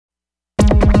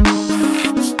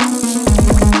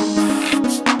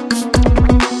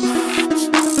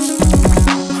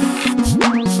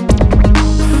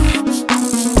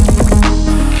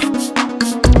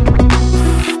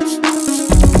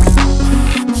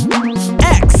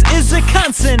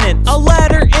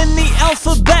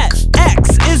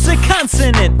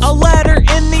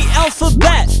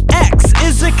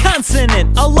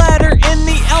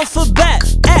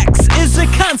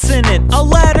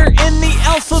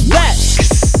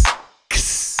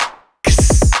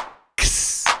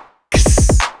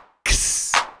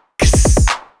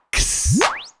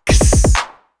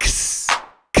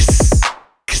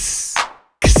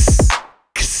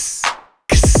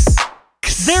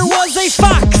There was a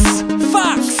fox,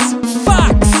 fox,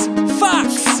 fox,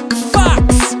 fox, fox,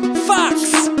 fox,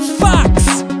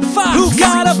 fox, fox, who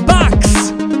got a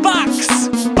box, box,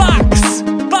 box,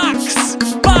 box,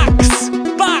 box,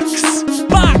 box,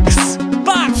 box,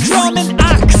 box, from an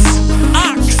ox,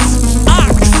 ox,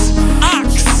 ox,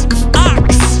 ox, ox,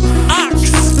 ox,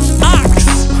 ox,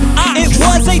 ox. It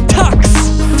was a tux,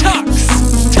 tux,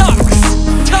 tux,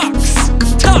 tux,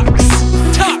 tux,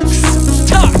 tux,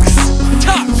 tux,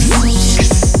 tux.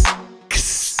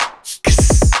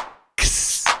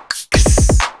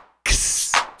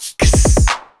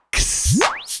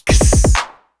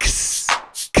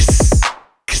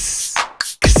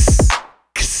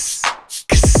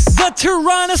 The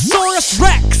Tyrannosaurus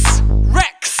Rex,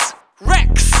 Rex,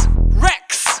 Rex, Rex,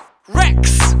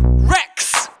 Rex,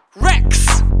 Rex, Rex,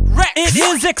 Rex. It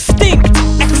is extinct,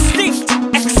 extinct,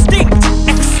 extinct,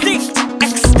 extinct,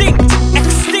 extinct,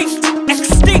 extinct,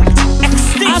 extinct,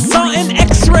 extinct. I saw an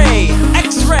X-ray,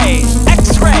 X-ray,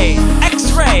 X-ray,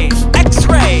 X-ray,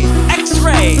 X-ray,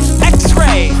 X-ray,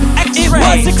 X-ray, X-ray. It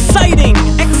was exciting,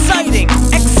 exciting,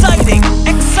 exciting,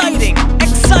 exciting,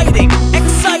 exciting,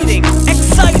 exciting,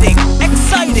 exciting,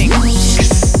 exciting.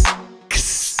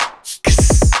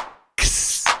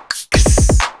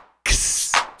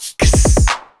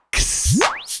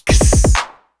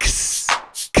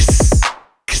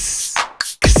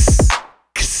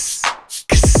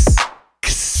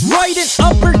 Write an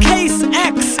uppercase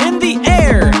X in the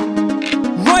air.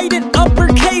 Write an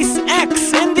uppercase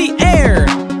X in the air.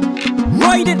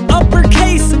 Write an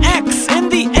uppercase X in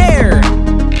the air.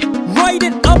 Write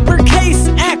an uppercase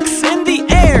X in the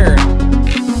air.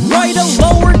 Write a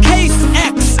lowercase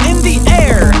x in the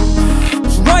air.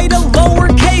 Write a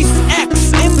lowercase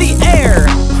x in the air.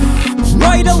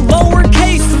 Write a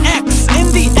lowercase x in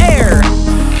the air.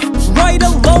 Write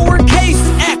a lowercase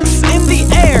x in the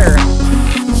air.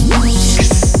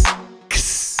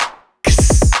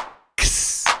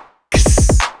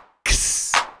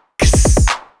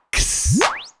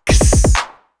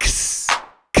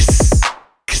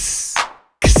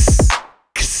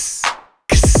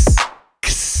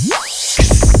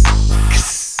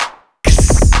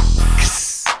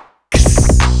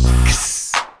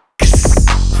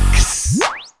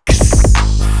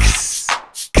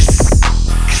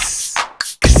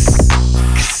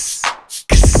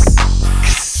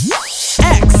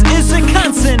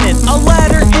 A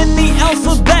letter in the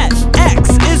alphabet.